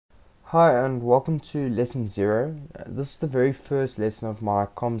Hi and welcome to lesson 0. This is the very first lesson of my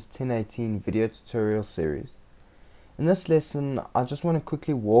Comms 1018 video tutorial series. In this lesson I just want to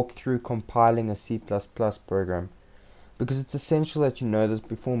quickly walk through compiling a C++ program because it's essential that you know this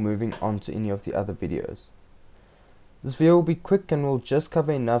before moving on to any of the other videos. This video will be quick and will just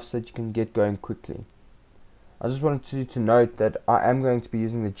cover enough so that you can get going quickly. I just wanted you to note that I am going to be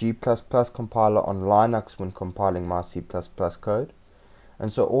using the G++ compiler on Linux when compiling my C++ code.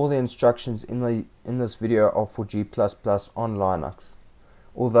 And so all the instructions in this video are for G++ on Linux,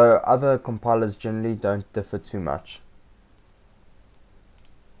 although other compilers generally don't differ too much.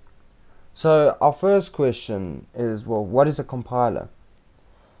 So our first question is, well, what is a compiler?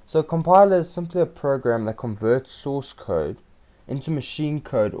 So a compiler is simply a program that converts source code into machine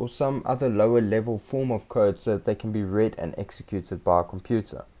code or some other lower level form of code so that they can be read and executed by a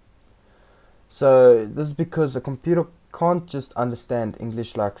computer. So this is because a computer can't just understand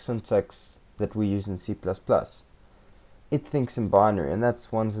English-like syntax that we use in C++. It thinks in binary, and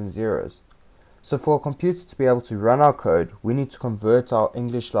that's ones and zeros. So for a computer to be able to run our code, we need to convert our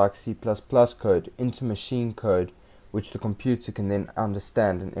English-like C++ code into machine code, which the computer can then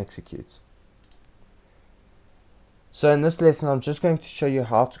understand and execute. So in this lesson, I'm just going to show you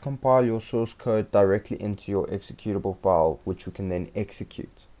how to compile your source code directly into your executable file, which we can then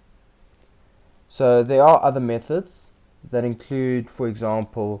execute. So there are other methods that include, for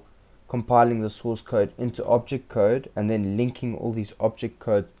example, compiling the source code into object code and then linking all these object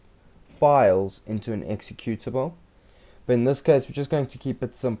code files into an executable. But in this case, we're just going to keep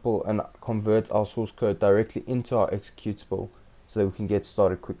it simple and convert our source code directly into our executable so that we can get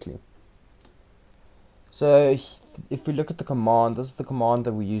started quickly. So if we look at the command, this is the command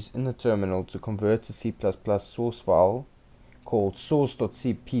that we use in the terminal to convert a C++ source file called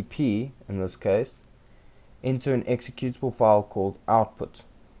source.cpp in this case into an executable file called output.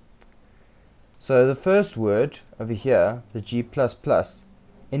 So the first word over here, the G++,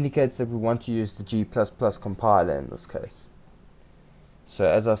 indicates that we want to use the G++ compiler in this case. So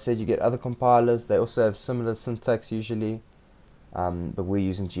as I said, you get other compilers, they also have similar syntax usually, but we're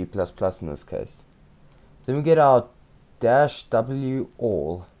using G++ in this case. Then we get our -w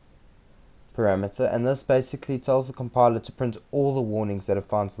all parameter, and this basically tells the compiler to print all the warnings that it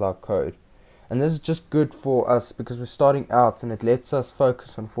finds with our code. And this is just good for us because we're starting out, and it lets us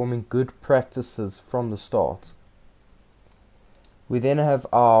focus on forming good practices from the start. We then have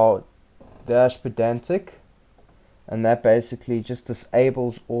our -pedantic, and that basically just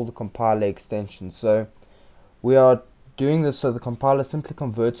disables all the compiler extensions. So we are doing this so the compiler simply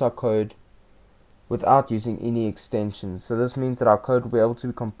converts our code without using any extensions. So this means that our code will be able to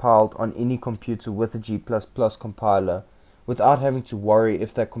be compiled on any computer with a G++ compiler without having to worry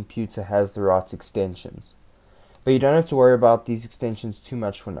if that computer has the right extensions. But you don't have to worry about these extensions too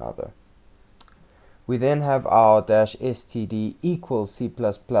much for now though. We then have our -std equals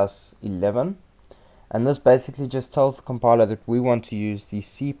C++11, and this basically just tells the compiler that we want to use the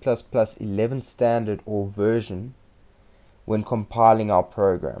C++11 standard or version when compiling our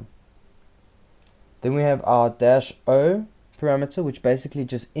program. Then we have our -o parameter, which basically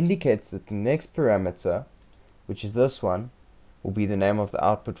just indicates that the next parameter, which is this one, will be the name of the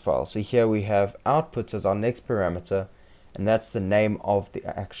output file. So here we have output as our next parameter, and that's the name of the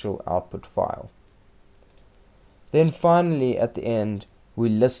actual output file. Then finally at the end, we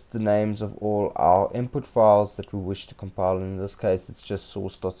list the names of all our input files that we wish to compile. In this case, it's just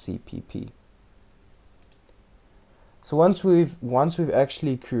source.cpp. So once we've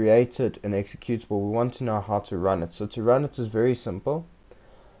actually created an executable, we want to know how to run it. So to run it is very simple.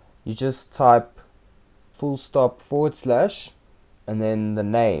 You just type // and then the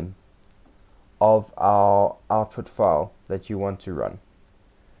name of our output file that you want to run.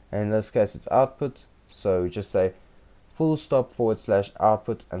 And in this case it's output, so we just say //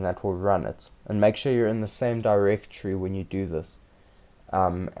 output, and that will run it. And make sure you're in the same directory when you do this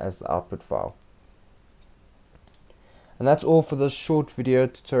as the output file. And that's all for this short video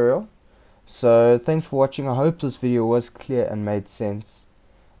tutorial. So thanks for watching. I hope this video was clear and made sense.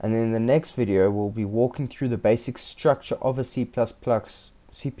 And in the next video, we'll be walking through the basic structure of a C++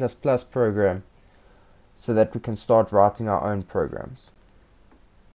 program so that we can start writing our own programs.